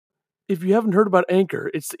If you haven't heard about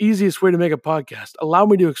Anchor, it's the easiest way to make a podcast. Allow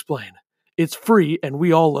me to explain. It's free, and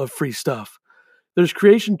we all love free stuff. There's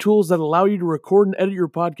creation tools that allow you to record and edit your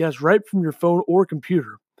podcast right from your phone or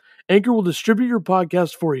computer. Anchor will distribute your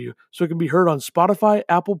podcast for you so it can be heard on Spotify,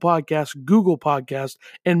 Apple Podcasts, Google Podcasts,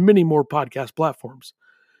 and many more podcast platforms.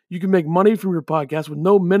 You can make money from your podcast with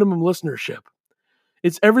no minimum listenership.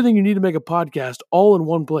 It's everything you need to make a podcast all in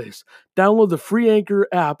one place. Download the free Anchor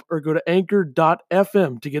app or go to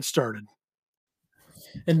anchor.fm to get started.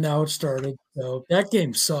 And now it started. So that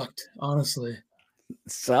game sucked, honestly.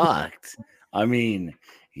 Sucked. I mean,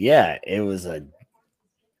 yeah, it was a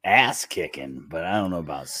ass kicking, but I don't know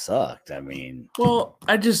about sucked. I mean, well,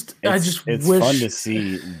 it's wish fun to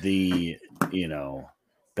see the,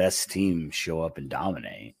 best team show up and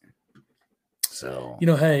dominate. So,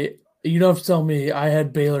 hey, you don't have to tell me I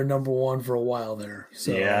had Baylor number 1 for a while there.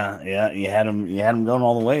 So yeah, you had him going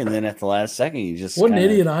all the way, and then at the last second, you just an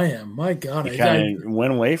idiot I am. My God, I kind of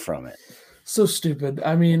went away from it. So stupid.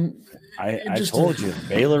 I mean, I told you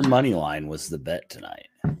Baylor money line was the bet tonight.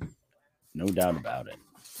 No doubt about it.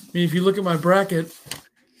 I mean, if you look at my bracket,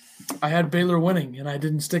 I had Baylor winning, and I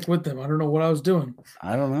didn't stick with them. I don't know what I was doing.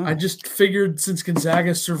 I don't know. I just figured since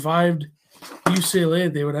Gonzaga survived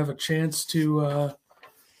UCLA, they would have a chance to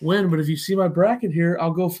win. But if you see my bracket here,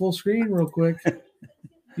 I'll go full screen real quick.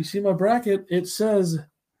 You see my bracket, it says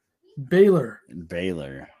Baylor.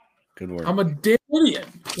 Good work. I'm a damn idiot.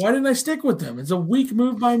 Why didn't I stick with them? It's a weak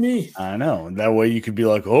move by me. I know. That way you could be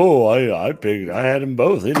like, oh, I had them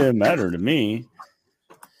both. It didn't matter to me.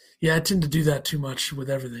 Yeah, I tend to do that too much with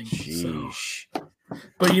everything. Sheesh. So.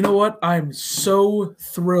 But you know what? I'm so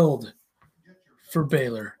thrilled for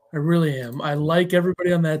Baylor. I really am. I like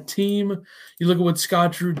everybody on that team. You look at what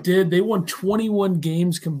Scott Drew did. They won 21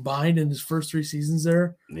 games combined in his first 3 seasons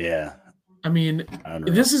there. Yeah. I mean,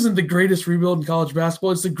 this isn't the greatest rebuild in college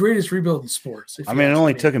basketball. It's the greatest rebuild in sports. I mean, it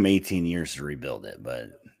only took him 18 years to rebuild it, but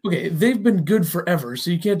okay, they've been good forever, so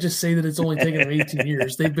you can't just say that it's only taken them 18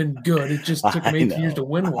 years. They've been good. It just took them 18 years to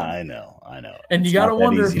win one. I know. And you got to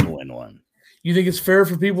wonder, easy to win one. You think it's fair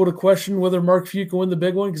for people to question whether Mark Few can win the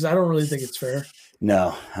big one? Because I don't really think it's fair.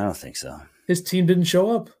 No, I don't think so. His team didn't show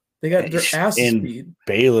up. They got their asses beat.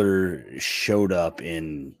 Baylor showed up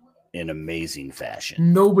in amazing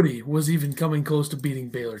fashion. Nobody was even coming close to beating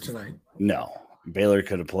Baylor tonight. No. Baylor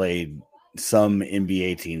could have played some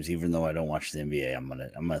NBA teams, even though I don't watch the NBA. I'm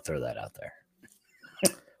gonna throw that out there.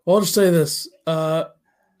 Well, I'll just say this.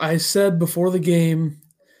 I said before the game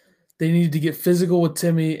they needed to get physical with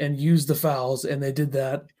Timmy and use the fouls, and they did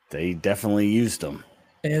that. They definitely used them.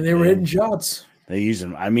 And they were hitting shots. They used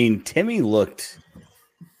them. I mean, Timmy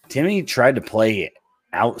tried to play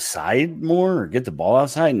outside more or get the ball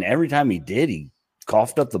outside, and every time he did, he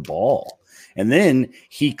coughed up the ball. And then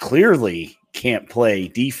he clearly can't play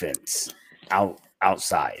defense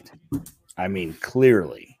outside. I mean,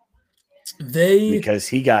 clearly. Because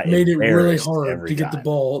he made it really hard to get the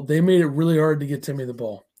ball. They made it really hard to get Timmy the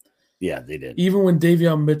ball. Yeah, they did. Even when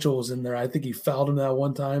Davion Mitchell was in there, I think he fouled him that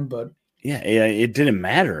one time, but yeah, it didn't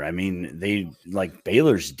matter. I mean,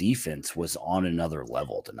 Baylor's defense was on another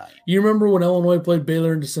level tonight. You remember when Illinois played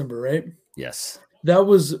Baylor in December, right? Yes.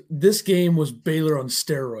 This game was Baylor on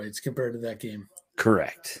steroids compared to that game.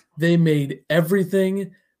 Correct. They made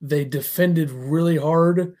everything. They defended really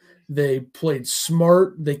hard. They played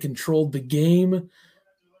smart. They controlled the game.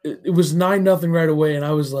 It was 9-0 right away, and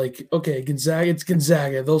I was like, okay, it's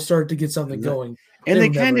Gonzaga. They'll start to get something going. And they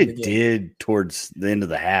kind of did towards the end of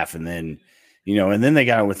the half, and then, and then they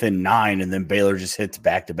got within 9, and then Baylor just hits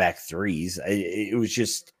back-to-back threes. It was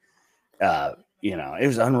just, it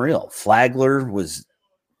was unreal. Flagler was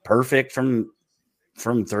perfect from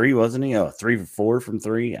 3, wasn't he? 3 for 4 from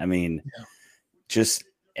 3. I mean, just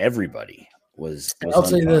everybody was I'll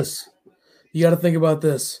say this. You got to think about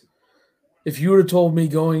this. If you would have told me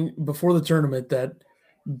going before the tournament that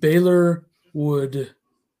Baylor would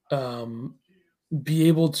be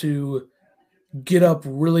able to get up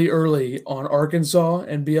really early on Arkansas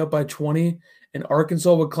and be up by 20, and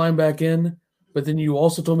Arkansas would climb back in, but then you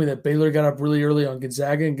also told me that Baylor got up really early on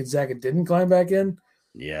Gonzaga and Gonzaga didn't climb back in,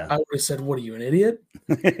 yeah, I would have said, what are you, an idiot?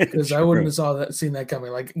 Because I wouldn't have seen that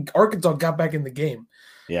coming. Like, Arkansas got back in the game.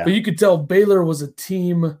 Yeah. But you could tell Baylor was a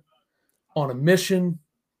team on a mission,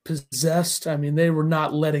 possessed. I mean, they were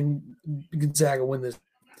not letting Gonzaga win this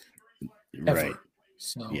ever. Right.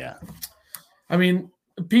 So, yeah. I mean,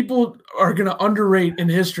 people are going to underrate in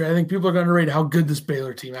history. I think people are going to underrate how good this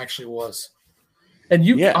Baylor team actually was. And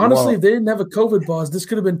honestly, if they didn't have a COVID pause, this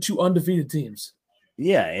could have been 2 undefeated teams.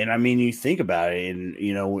 Yeah, and I mean, you think about it, and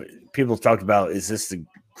people talked about, is this the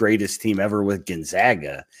greatest team ever with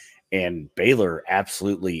Gonzaga? and Baylor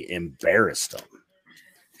absolutely embarrassed them.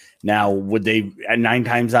 Now, would they 9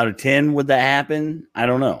 times out of 10 would that happen? I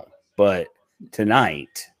don't know, but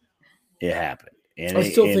tonight it happened. And I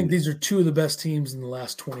still think these are two of the best teams in the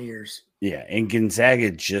last 20 years. Yeah, and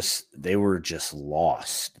Gonzaga they were just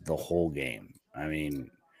lost the whole game. I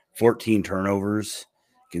mean, 14 turnovers.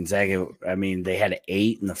 Gonzaga, I mean, they had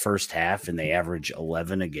 8 in the first half, and they averaged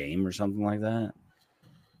 11 a game or something like that.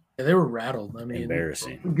 Yeah, they were rattled. I mean,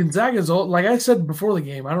 embarrassing. Gonzaga's all, like I said before the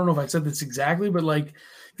game. I don't know if I said this exactly, but like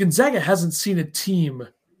Gonzaga hasn't seen a team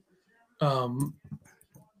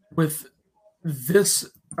with this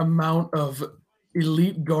amount of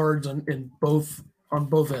elite guards on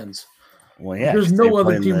both ends. Well, yeah, there's no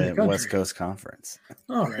other team in the country. West Coast Conference.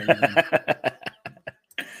 All right.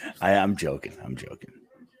 I'm joking.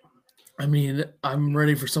 I mean, I'm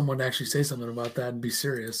ready for someone to actually say something about that and be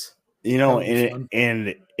serious. You know, and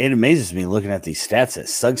it amazes me looking at these stats that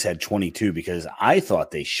Suggs had 22 because I thought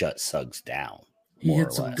they shut Suggs down. He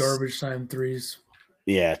hit some garbage time threes.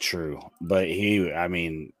 Yeah, true. But he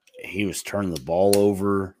was turning the ball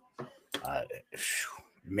over.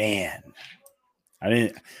 Man,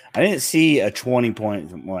 I didn't see a 20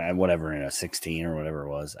 point whatever in a 16 or whatever it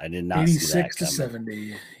was. I did not see that 86 to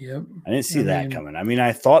 70. Yep. I didn't see that coming. I mean,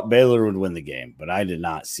 I thought Baylor would win the game, but I did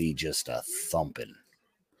not see just a thumping.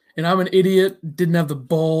 And I'm an idiot. Didn't have the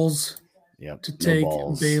balls to take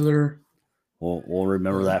Baylor. We'll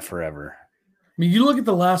remember that forever. I mean, you look at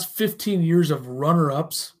the last 15 years of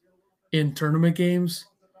runner-ups in tournament games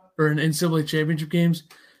or in NCAA championship games.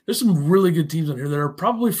 There's some really good teams on here that are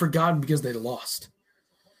probably forgotten because they lost.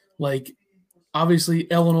 Like, obviously,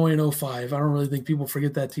 Illinois in 05. I don't really think people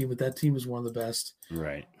forget that team, but that team is one of the best.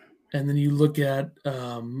 Right. And then you look at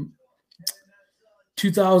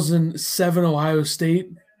 2007 Ohio State.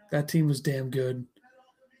 That team was damn good.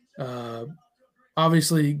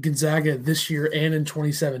 Obviously, Gonzaga this year and in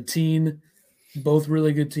 2017, both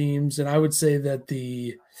really good teams. And I would say that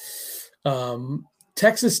the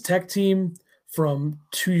Texas Tech team from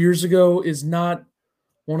 2 years ago is not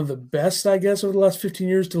one of the best, I guess, over the last 15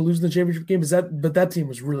 years to lose in the championship game. But that team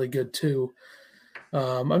was really good too.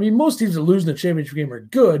 I mean, most teams that lose in the championship game are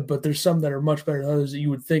good, but there's some that are much better than others that you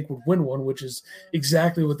would think would win one, which is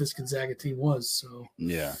exactly what this Gonzaga team was. So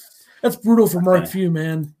yeah, that's brutal for Mark Few,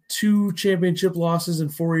 man. 2 championship losses in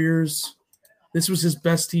 4 years. This was his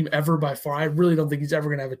best team ever by far. I really don't think he's ever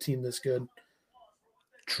going to have a team this good.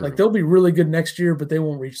 True. Like, they'll be really good next year, but they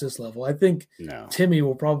won't reach this level. I think Timmy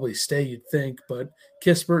will probably stay, you'd think, but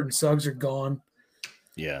Kispert and Suggs are gone.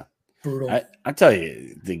 Yeah. Brutal. I tell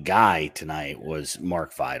you, the guy tonight was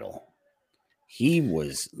Mark Vidal. He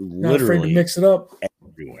was not afraid to mix it up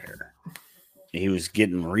everywhere. He was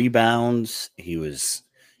getting rebounds. He was,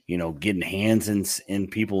 getting hands in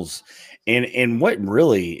people's – and what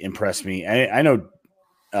really impressed me, I know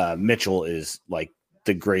Mitchell is like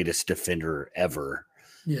the greatest defender ever.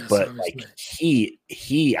 Yes, but obviously.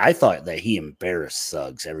 like I thought that he embarrassed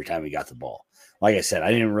Suggs every time he got the ball. Like I said,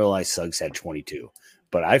 I didn't realize Suggs had 22,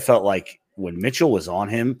 but I felt like when Mitchell was on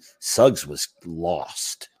him, Suggs was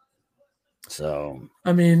lost. So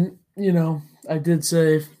I mean, I did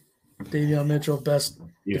say Davion Mitchell best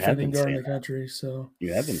defending guard in the country. So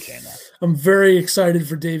you have been saying that. I'm very excited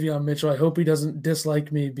for Davion Mitchell. I hope he doesn't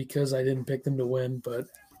dislike me because I didn't pick them to win, but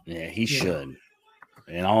yeah, he should.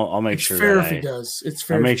 And I'll make sure fair that if he does. It's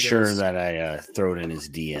fair. I'll make sure that I throw it in his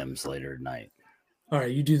DMs later tonight. All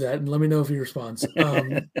right, you do that and let me know if he responds.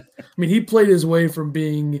 I mean, he played his way from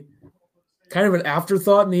being kind of an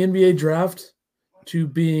afterthought in the NBA draft to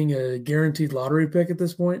being a guaranteed lottery pick at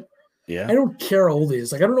this point. Yeah. I don't care how old he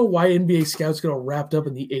is. Like, I don't know why NBA scouts get all wrapped up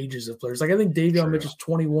in the ages of players. Like, I think Davion Mitchell's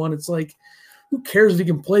 21. It's like, who cares if he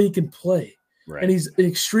can play? He can play. Right. And he's an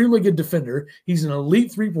extremely good defender. He's an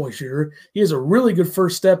elite three-point shooter. He has a really good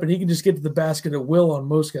first step, and he can just get to the basket at will on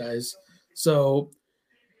most guys. So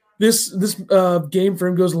this game for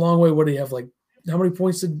him goes a long way. What do you have? Like, how many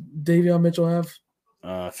points did Davion Mitchell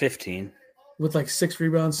have? 15. With like 6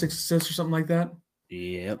 rebounds, 6 assists or something like that?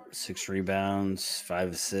 Yep. 6 rebounds,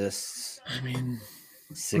 5 assists. I mean,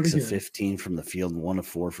 6 of 15 from the field, 1 of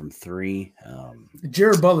 4 from 3.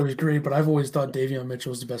 Jared Butler is great, but I've always thought Davion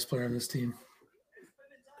Mitchell was the best player on this team.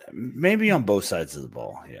 Maybe on both sides of the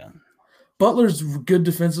ball, yeah. Butler's good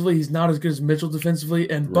defensively. He's not as good as Mitchell defensively,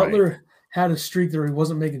 and Butler had a streak there. He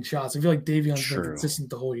wasn't making shots. I feel like Davion's been consistent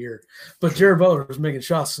the whole year, but Jared Butler was making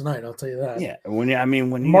shots tonight. I'll tell you that. Yeah, when you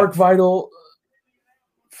Mark Vidal,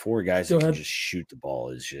 4 guys that can just shoot the ball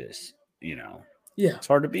is just yeah, it's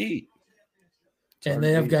hard to beat. And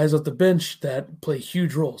they have guys off the bench that play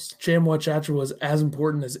huge roles. Cham Wachacha was as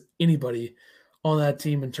important as anybody on that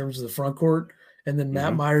team in terms of the front court. And then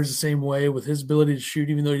Matt Myers the same way with his ability to shoot,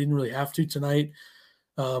 even though he didn't really have to tonight.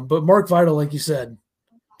 But Mark Vital, like you said,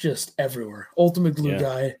 just everywhere. Ultimate glue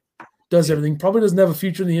guy. Does everything. Probably doesn't have a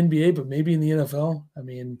future in the NBA, but maybe in the NFL. I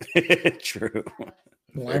mean, true.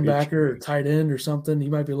 Linebacker or tight end or something. He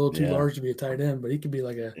might be a little too large to be a tight end, but he could be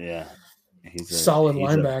like a he's solid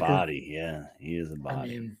linebacker. A body. Yeah, he is a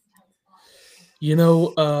body. I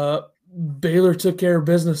mean, Baylor took care of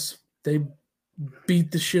business. They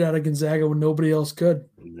beat the shit out of Gonzaga when nobody else could.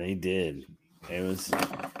 They did. It was,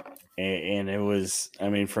 I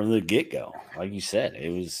mean, from the get-go, like you said,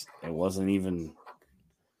 it wasn't even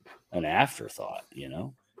an afterthought,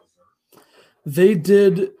 They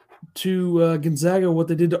did to Gonzaga what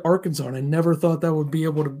they did to Arkansas, and I never thought that would be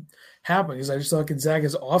able to happen because I just thought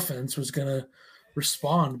Gonzaga's offense was going to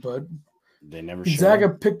respond, but they never. Gonzaga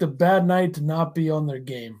picked a bad night to not be on their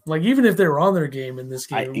game. Like, even if they were on their game in this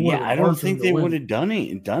game, I don't think they would have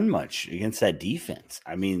done much against that defense.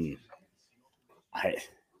 I mean,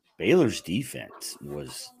 Baylor's defense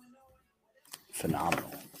was phenomenal.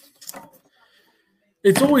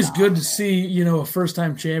 It's always good to see, a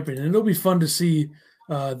first-time champion, and it'll be fun to see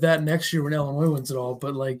that next year when Illinois wins it all.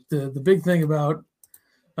 But, like, the big thing about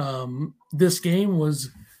this game was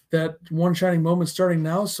that one shining moment starting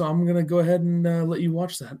now, so I'm going to go ahead and let you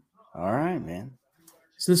watch that. All right, man.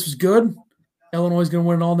 So this was good. Illinois is going to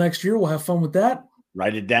win it all next year. We'll have fun with that.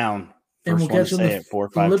 Write it down. First and we'll catch them the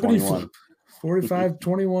 45-21.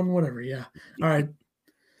 45-21, whatever, yeah. All right.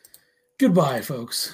 Goodbye, folks.